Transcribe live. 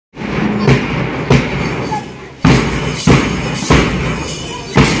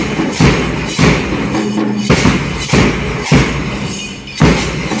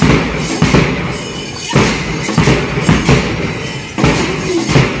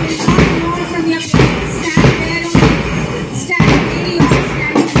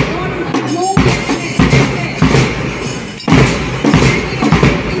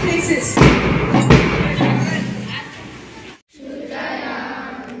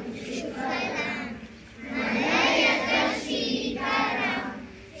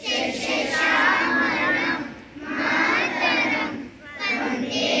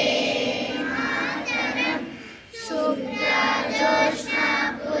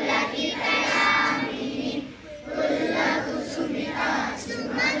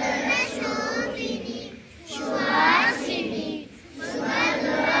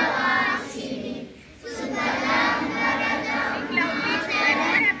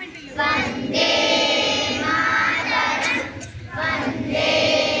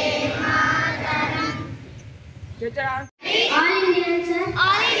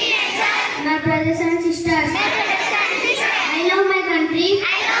country.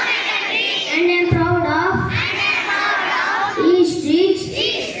 And I am proud of each street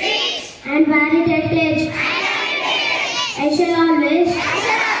and varied heritage. I shall always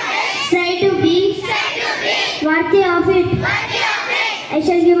try to be worthy of it. I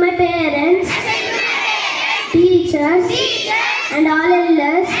shall give my parents, teachers, and all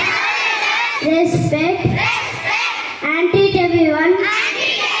elders respect and treat everyone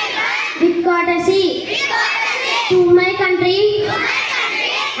with courtesy. To my country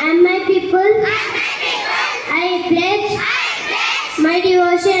and my people, I pledge my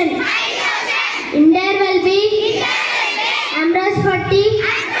devotion. In there will be Amrasvati,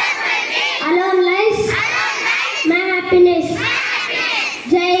 alone lies my happiness.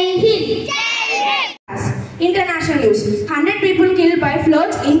 Jai Hind. International news. 100 people killed by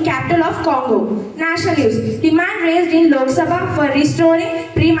floods in capital of Congo. National news. Demand raised in Lok Sabha for restoring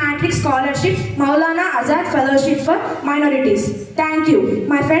pre-matric scholarship, Maulana Azad Fellowship for minorities. Thank you.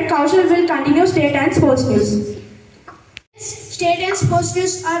 My friend Kaushal will continue state and sports news. State and sports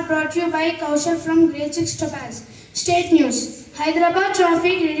news are brought to you by Kaushal from Grade-IV Topaz. State news. Hyderabad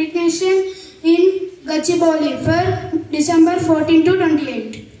traffic recognition in Gachibowli for December 14 to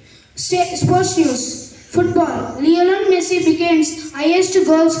 28. Sports news. Football. Lionel Messi becomes highest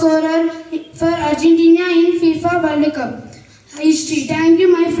goal scorer for Argentina in FIFA World Cup history. Thank you,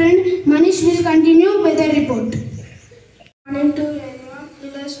 my friend. Manish will continue weather report. Morning to everyone.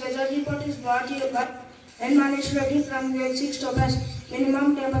 Today's weather report is brought to you by Manish Reddy from Grade-IV Topaz.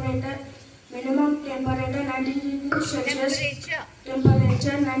 Minimum temperature 90 degrees Celsius.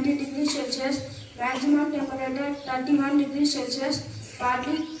 Temperature 90 degrees Celsius. Maximum temperature 31 degrees Celsius.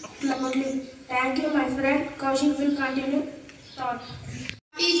 Partly cloudy. Thank you, my friend. Kaushik will continue thought.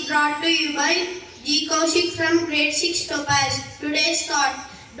 Is brought to you by G. Kaushik from Grade-IV Topaz. Today's thought: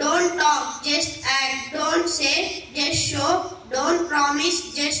 don't talk, just act. Don't say, just show. Don't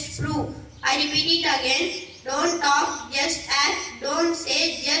promise, just prove. I repeat it again. Don't talk, just act. Don't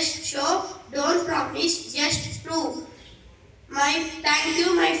say, just show. Don't promise, just prove. Thank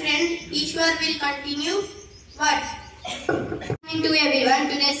you, my friend. Ishwar will continue. What? Good morning to everyone.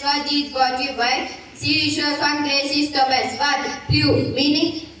 Today's word is brought to you by C. Ishwar from Grade-IV Topaz. What? Prove,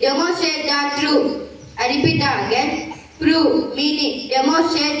 meaning demonstrate the truth. I repeat that again. Prove, meaning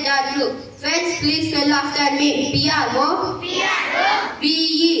demonstrate the truth. Friends, please spell after me. P-R-O-V-E.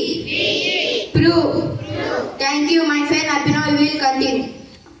 Prove. Thank you, my friend. Abhinav will continue.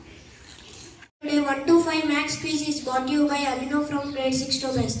 Today 1 to 5 max quiz is brought to you by Abhinav from Grade-IV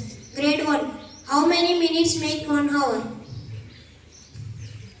Topaz. Grade 1. How many minutes make 1 hour?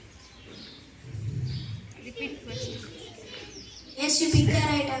 Repeat question. Yes, you picked the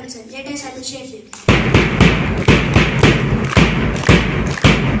right answer. Let us appreciate it.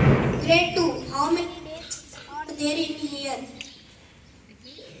 Grade 2. How many days are there in a year?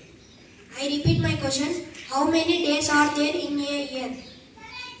 I repeat my question. How many days are there in a year?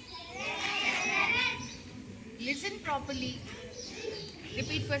 Listen properly.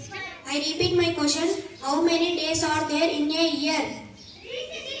 Repeat question. I repeat my question. How many days are there in a year?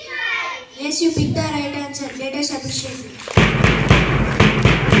 Yes, you picked the right answer. Let us appreciate it.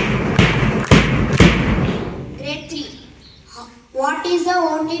 Grade 3. What is the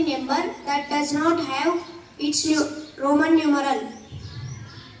only number that does not have its Roman numeral?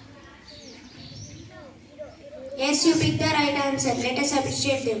 Yes, you picked the right answer. Let us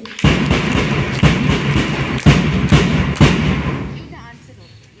appreciate them.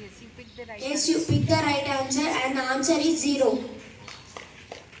 Yes, you picked the right answer and the answer is 0.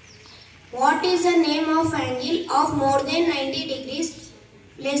 What is the name of angle of more than 90 degrees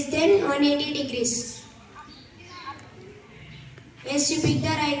less than 180 degrees? Yes, you picked the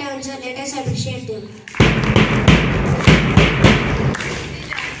right answer. Let us appreciate them.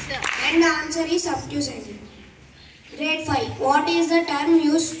 And the answer is obtuse angle. Grade 5. What is the term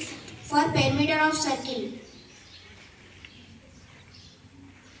used for perimeter of circle?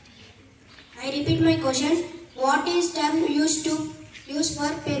 I repeat my question. What is term used for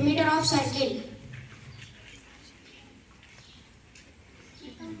perimeter of circle?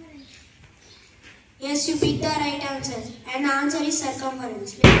 Yes, you picked the right answer. And the answer is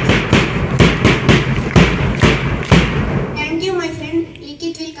circumference. Thank you, my friend.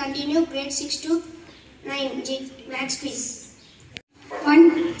 Likit will continue grade 6 to 9 maths quiz.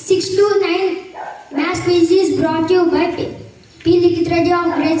 6 to 9 maths quiz is brought to you by P. Likit Reddy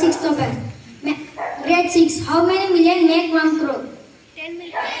of grade 6 Topaz. Grade 6. How many million make 1 crore? 10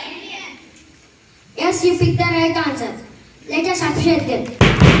 million. Yes, you picked the right answer. Let us appreciate them.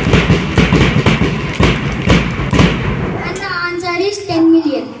 And the answer is 10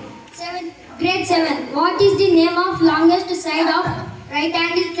 million. Grade 7. What is the name of longest side of right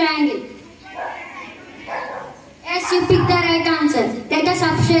angle triangle. Yes, you picked the right answer. Let us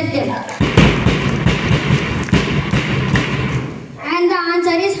upshade them. And the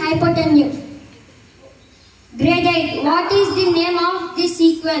answer is hypotenuse. Grade 8. What is the name of this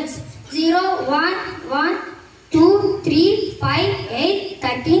sequence? 0, 1, 1, 2, 3, 5, 8,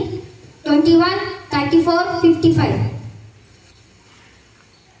 13, 21, 34, 55.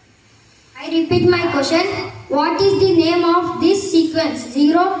 I repeat my question. What is the name of this sequence?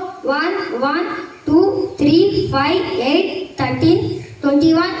 0, 1, 1, 2, 3, 5, 8, 13,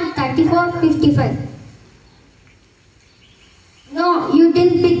 21, 34, 55. No, you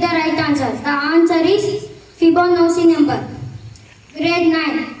didn't pick the right answer. The answer is Fibonacci number. Grade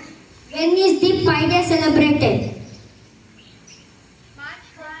 9. When is the Pi Day celebrated? March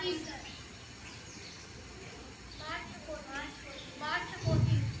 14th.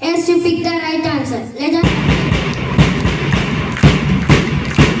 Yes, you picked the right answer.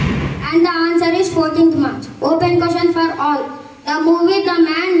 And the answer is 14th March. Open question for all. The movie The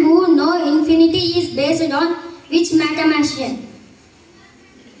Man Who Know Infinity is based on which mathematician?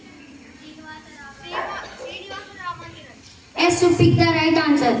 Yes, you picked the right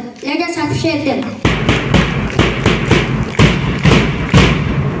answer. Let us upshade them.